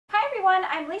everyone,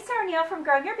 I'm Lisa O'Neill from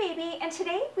Grow Your Baby, and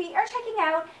today we are checking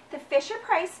out the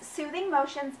Fisher-Price Soothing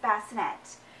Motions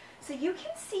Bassinet. So you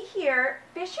can see here,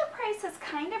 Fisher-Price has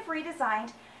kind of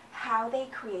redesigned how they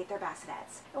create their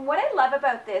bassinets. And what I love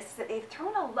about this is that they've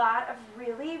thrown a lot of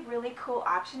really cool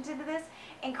options into this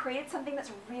and created something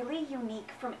that's really unique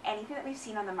from anything that we've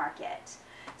seen on the market.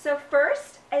 So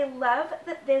first, I love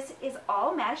that this is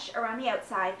all mesh around the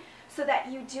outside so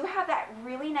that you do have that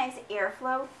really nice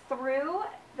airflow through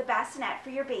the bassinet for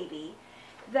your baby.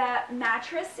 The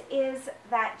mattress is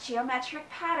that geometric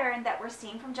pattern that we're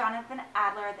seeing from Jonathan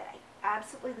Adler that I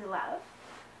absolutely love.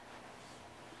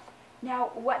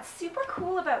 Now, what's super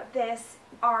cool about this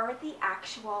are the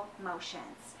actual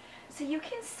motions. So you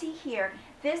can see here,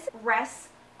 this rests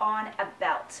on a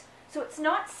belt. So it's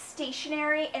not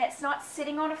stationary and it's not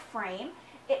sitting on a frame.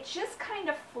 It just kind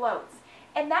of floats.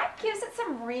 And that gives it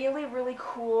some really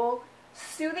cool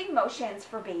soothing motions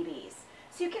for babies.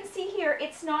 So you can see here,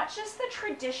 it's not just the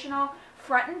traditional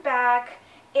front and back.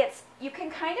 You can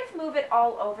kind of move it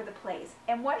all over the place.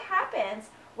 And what happens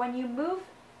when you move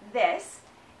this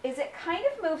is it kind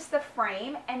of moves the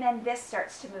frame, and then this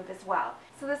starts to move as well.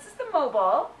 So this is the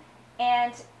mobile,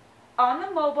 and on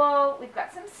the mobile we've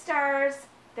got some stars,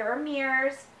 there are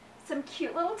mirrors, some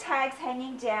cute little tags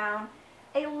hanging down.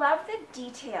 I love the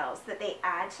details that they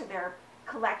add to their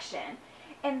collection,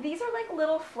 and these are like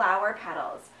little flower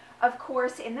petals. Of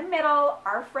course, in the middle,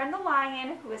 our friend the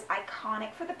lion, who is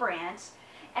iconic for the brand.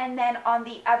 And then on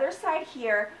the other side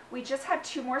here, we just have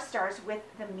two more stars with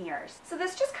the mirrors. So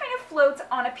this just kind of floats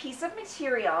on a piece of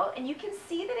material, and you can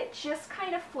see that it just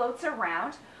kind of floats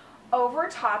around over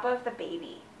top of the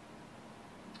baby.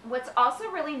 What's also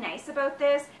really nice about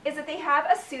this is that they have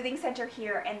a soothing center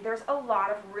here, and there's a lot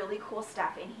of really cool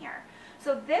stuff in here.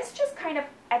 So this just kind of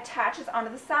attaches onto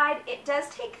the side. It does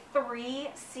take 3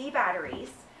 C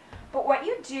batteries. But what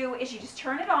you do is you just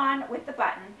turn it on with the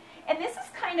button, and this is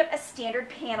kind of a standard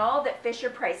panel that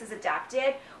Fisher-Price has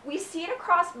adapted. We see it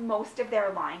across most of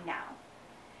their line now.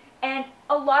 And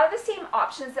a lot of the same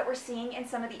options that we're seeing in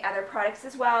some of the other products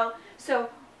as well. So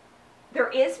there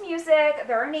is music,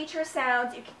 there are nature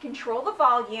sounds, you can control the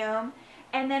volume,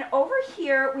 and then over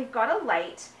here we've got a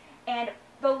light, and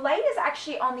the light is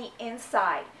actually on the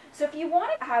inside. So if you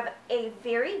want to have a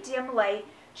very dim light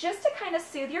just to kind of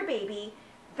soothe your baby,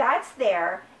 that's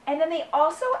there. And then they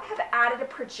also have added a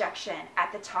projection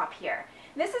at the top here.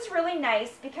 This is really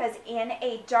nice because in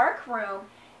a dark room,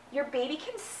 your baby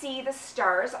can see the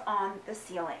stars on the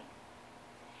ceiling.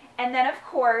 And then of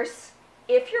course,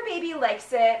 if your baby likes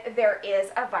it, there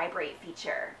is a vibrate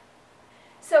feature.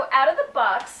 So out of the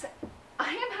box,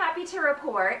 I am happy to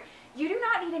report you do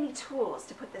not need any tools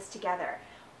to put this together.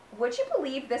 Would you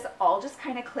believe this all just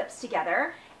kind of clips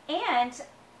together? And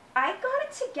I got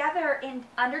it together in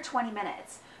under 20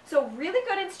 minutes. So really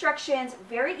good instructions,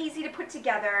 very easy to put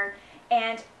together,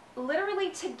 and literally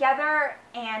together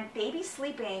and baby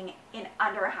sleeping in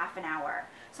under a half an hour.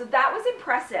 So that was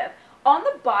impressive. On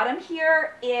the bottom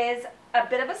here is a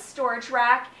bit of a storage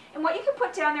rack, and what you can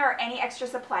put down there are any extra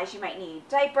supplies you might need.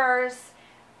 Diapers,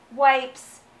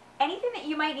 wipes, anything that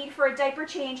you might need for a diaper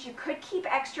change. You could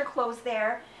keep extra clothes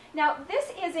there. Now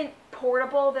this isn't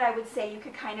portable that I would say you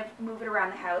could kind of move it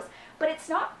around the house, but it's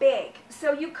not big.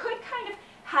 So you could kind of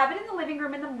have it in the living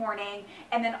room in the morning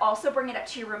and then also bring it up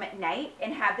to your room at night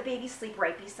and have the baby sleep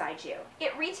right beside you.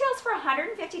 It retails for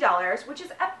 $150, which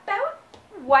is about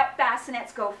what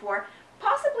bassinets go for,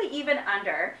 possibly even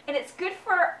under, and it's good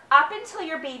for up until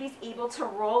your baby's able to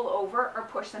roll over or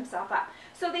push themselves up.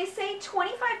 So they say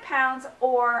 25 pounds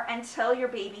or until your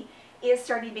baby is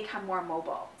starting to become more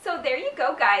mobile. So there you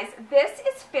go, guys. This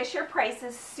is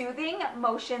Fisher-Price's Soothing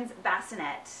Motions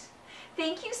Bassinet.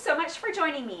 Thank you so much for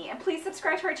joining me, and please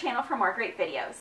subscribe to our channel for more great videos.